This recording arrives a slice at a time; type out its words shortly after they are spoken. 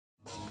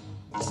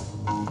Yeah.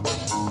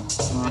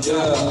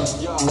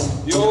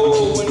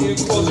 Yo, when you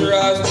close your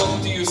eyes,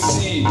 what do you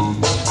see?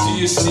 Do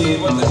you see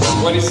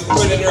what he's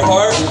put in your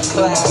heart?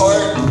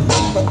 Heart?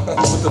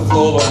 With the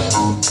flow line.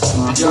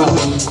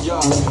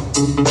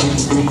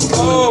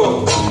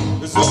 Oh,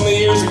 it was only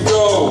years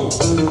ago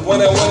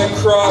when I went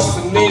across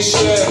the nation,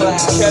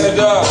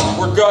 Canada,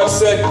 where God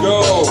said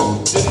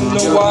go. Didn't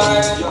know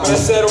why, but I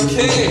said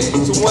okay.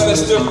 So when I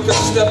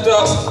stepped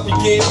up, He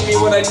gave me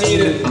what I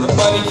needed. The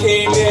money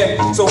came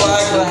in, so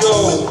I could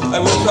go. I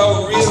went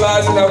out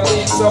realizing I would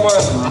need someone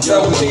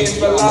that would change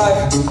my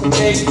life,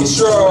 make me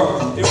sure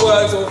it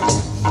was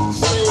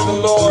through the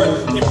Lord.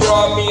 He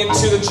brought me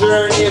into the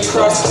journey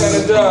across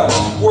Canada,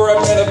 where I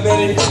met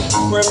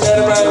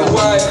my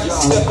wife,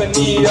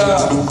 Stephanie.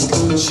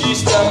 She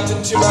stepped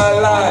into my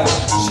life.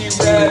 She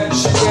ran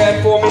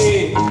for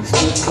me.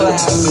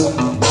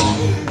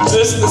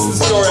 This is the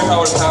story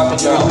how it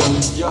happened, y'all.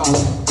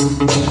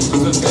 It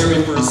was the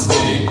very first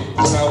day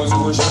when I was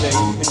worshiping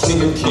the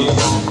King of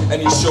Kings,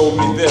 and He showed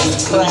me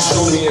this. He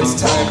showed me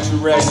it's time to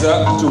rise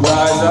up.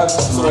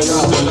 So I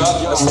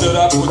stood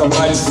up with a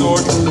mighty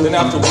sword. Then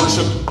after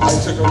worship, I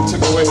took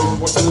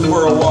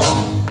for a walk.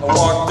 I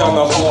walked down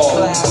the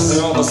hall, and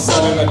all of a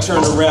sudden I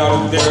turned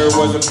around and there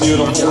was a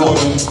beautiful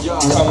woman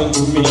coming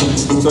to me.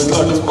 So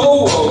I looked,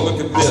 oh, look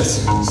at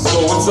this.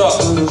 So what's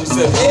up? She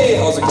said, hey,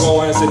 how's it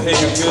going? I said, hey,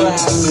 I'm good.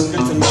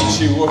 Good to meet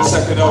you. We'll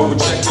check it out. We'll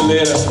check you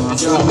later. So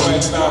I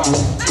went back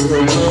to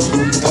her room.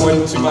 I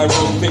went to my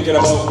room thinking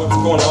about what's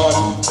going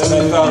on. Then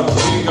I thought,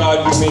 okay,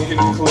 God, you make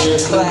it clear.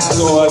 So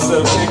I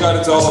said, okay,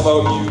 God, it's all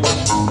about you.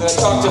 Then I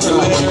talked to her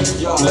later,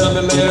 a little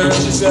bit later, and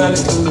she said,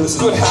 this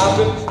is what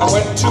happened. I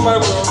went to my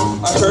room.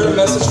 I heard a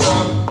message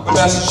from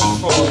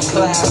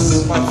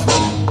my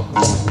phone.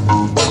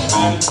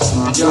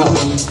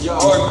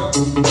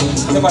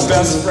 And then my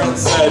best friend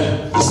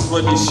said, this is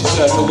what she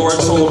said, the Lord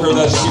told her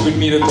that she would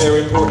meet a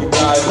very important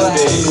guy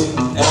this day,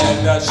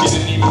 and that she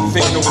didn't even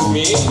think it was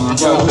me.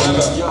 Yeah,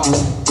 whatever.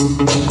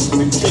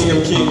 The King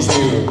of Kings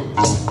knew.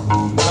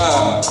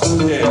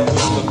 Yeah,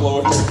 this is the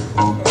floor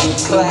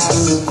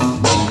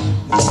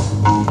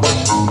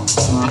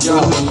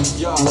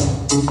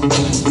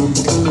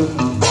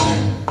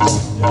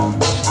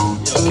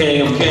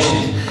King of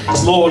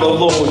Kings, Lord of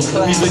Lords.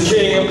 He's the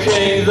King of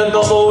Kings and the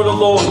Lord of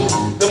Lords.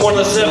 Then one of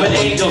the 7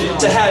 angels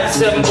that had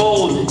 7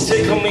 bowls. He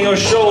said, come here,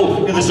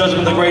 show you the judgment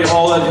of the great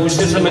hall who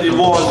sits amid the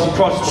wars and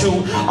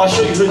prostitute. I'll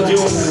show you the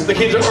doom. The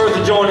kings of earth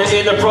are joining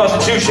in the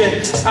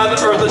prostitution, and the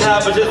earth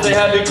inhabitants they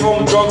have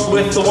become drunk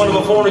with the one of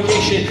a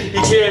fornication.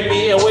 He carried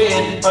me away,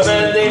 and my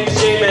man named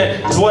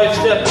J-Man, his wife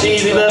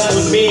Stephanie, they left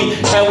with me,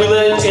 and we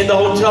lived in the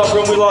hotel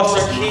room. We lost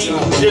our key.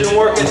 It didn't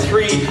work at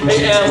 3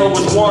 a.m. or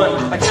was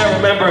 1. I can't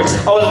remember.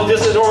 I was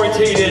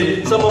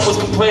disorientated. Someone was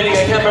complaining.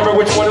 I can't remember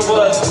which one it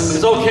was.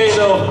 It's okay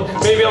though.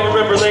 Maybe I'll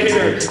remember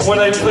later when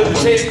I put the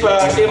tape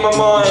back in my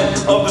mind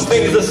of the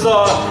things I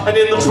saw, and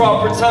in the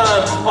proper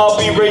time I'll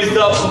be raised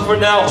up. But for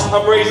now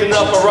I'm raising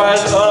up. I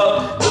rise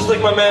up. Just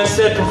like my man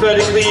said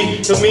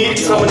prophetically, to meet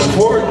someone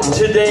important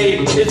today.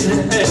 It's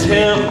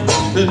him,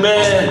 the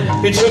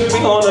man. He took me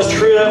on a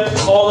trip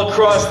all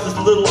across this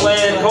little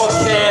land called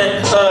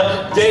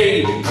Canada.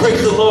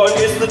 Praise the Lord.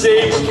 It's the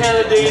day for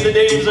Canada. The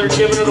days are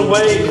giving it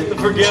away. The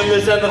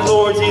forgiveness and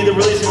authority, the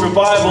releasing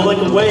revival like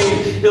a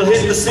wave. It'll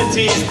hit the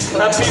cities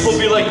and people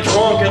be like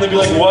drunk and they'll be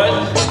like, what?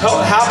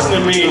 How happened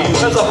to me?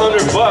 That's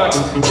 $100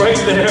 right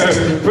there.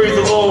 Praise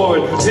the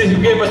Lord. He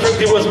gave my strength.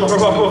 He was my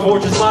rock, my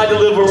fortress, my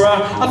deliverer.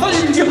 I thought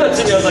you could give that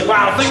to me. I was like,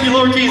 wow, thank you,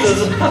 Lord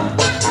Jesus.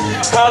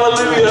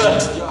 Hallelujah.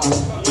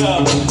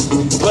 Yeah.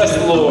 Bless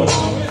the Lord.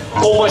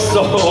 Oh my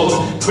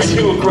soul, for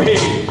you are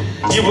great.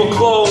 You were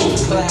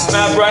clothed,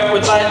 mad bright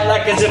with light,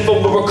 like as if it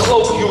were a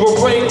cloak. You were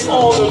great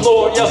on the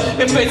Lord, yo,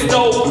 if it's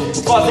dope.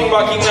 Flossing,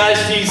 rocking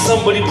majesty,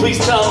 somebody please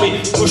tell me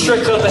who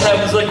stretched out the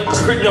heavens like a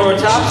curtain or a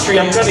tapestry.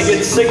 I'm gonna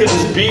get sick of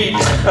this beat.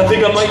 I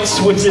think I might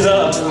switch it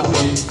up.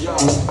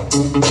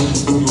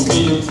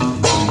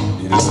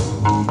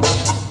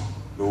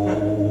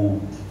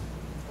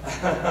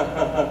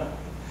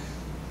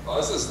 Oh,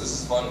 this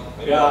is fun.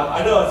 Maybe Yeah,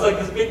 I know, it's like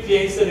this big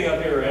PA sitting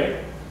up here,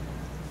 right?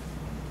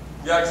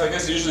 Yeah, because I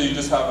guess usually you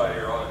just have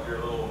your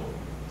little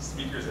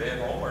speakers at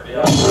home, or do you?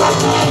 Here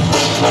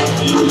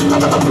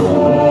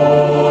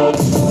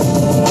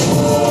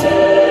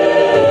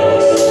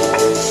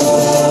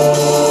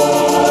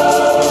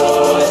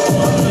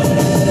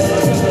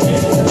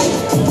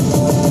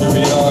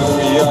we are,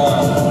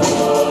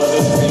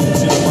 listening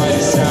to the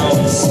mighty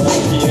sounds of the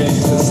PA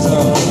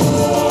system.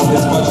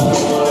 It's much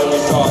more than we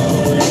thought,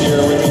 but we're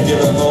here when we give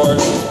it, Lord,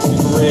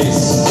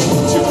 grace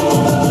to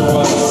move through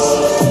us.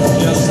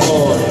 Yes,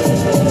 Lord.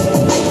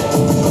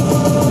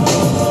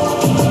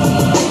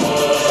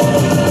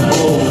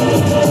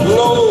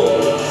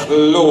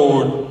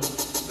 Lord.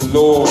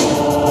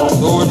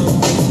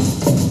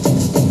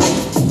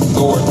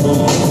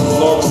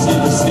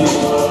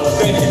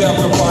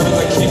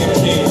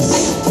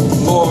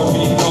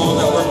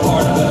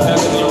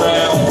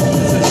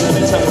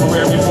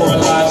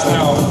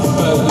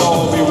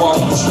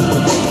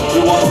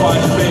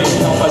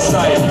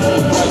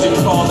 because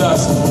you called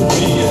us to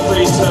be a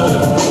priesthood.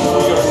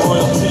 We are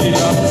royalty,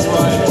 that's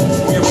right.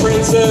 We are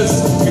princes.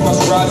 We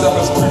must rise up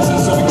as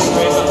princes so we can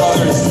raise up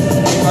others.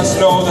 We must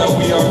know that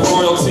we are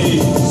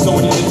royalty. So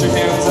when you lift your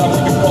hands up,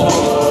 you can pull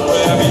out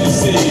whatever you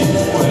see,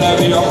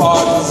 whatever your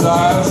heart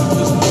desires.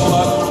 Just pull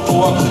up,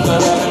 go up to the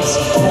heavens,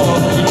 pull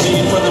out what you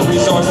need for the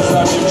resources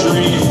of your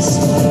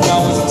dreams.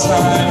 Now is the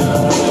time.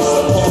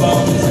 Just pull out.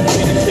 He's the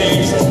King of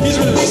Kings.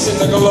 He's releasing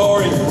the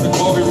glory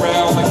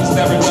realm like he's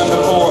never done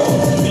before.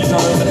 These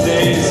are the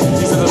days.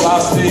 These are the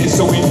last days.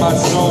 So we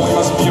must know. We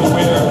must be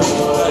aware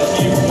that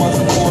He wants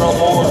to pour out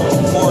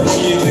more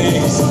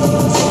healings.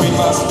 So we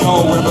must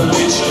know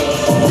revelation.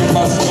 We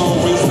must know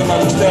wisdom,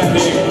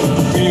 understanding.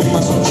 We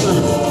must know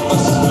truth. We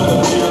must know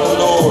the fear of the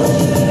Lord.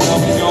 Now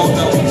we know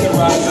that we can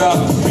rise up.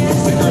 We can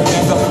stick our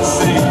hands up and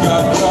say,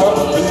 God,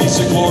 come.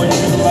 Release your glory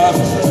to the left.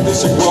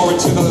 Release your glory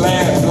to the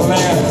land. The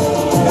land.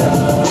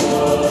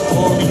 Yeah.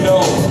 Oh, we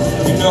know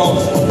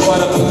the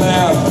blood of the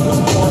Lamb was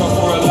poured out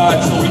for our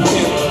lives, so we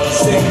can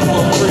sing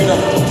for freedom,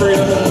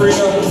 freedom, and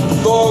freedom.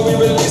 Lord, we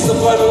release the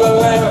blood of the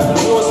Lamb.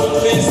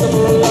 Lord, release the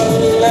blood of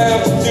the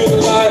Lamb to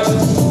the lives,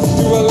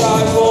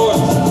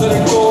 Lord. Let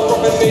it go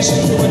from a nation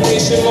to a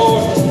nation,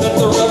 Lord. Let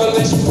the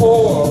revelation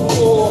pour.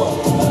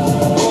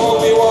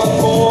 Lord, we want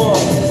more.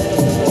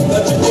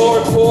 Let your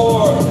glory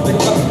pour.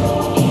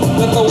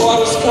 Let the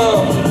waters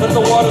come. Let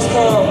the waters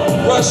come.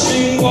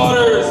 Rushing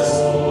waters.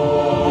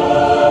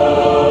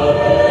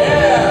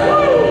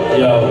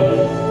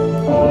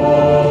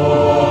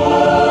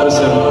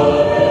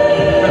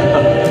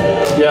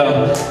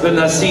 Then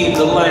I seen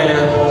the Lamb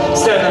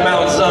stand on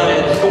Mount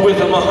Zion, and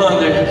with him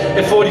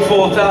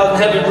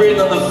 144,000, having written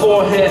on the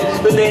forehead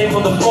the name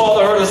of the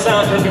Father. Heard a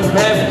sound coming from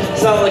heaven,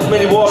 sound like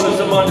many waters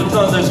among the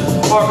thunders.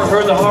 Harper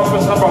heard the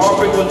harpers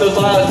harping with those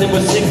eyes. They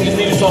would sing these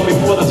new songs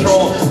before the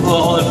throne.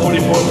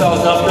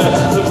 144,000 up there,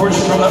 the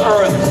virgins from the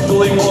earth, the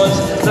only ones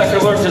that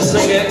could learn to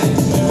sing it.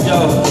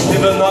 They've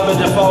not been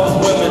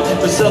defiled with women,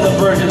 but selling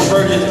virgins.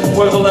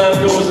 Where the Lamb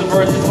goes, the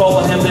virgins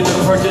follow him. They've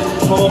been purchased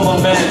from among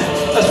men.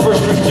 As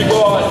first fruits to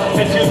God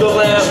and to the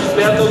Lamb.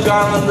 They have no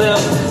God on them.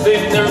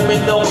 They've never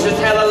been known to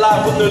tell a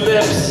lie with their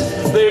lips.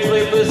 They've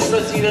lived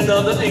this, seen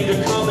another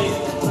angel coming.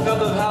 Look out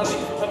the valley.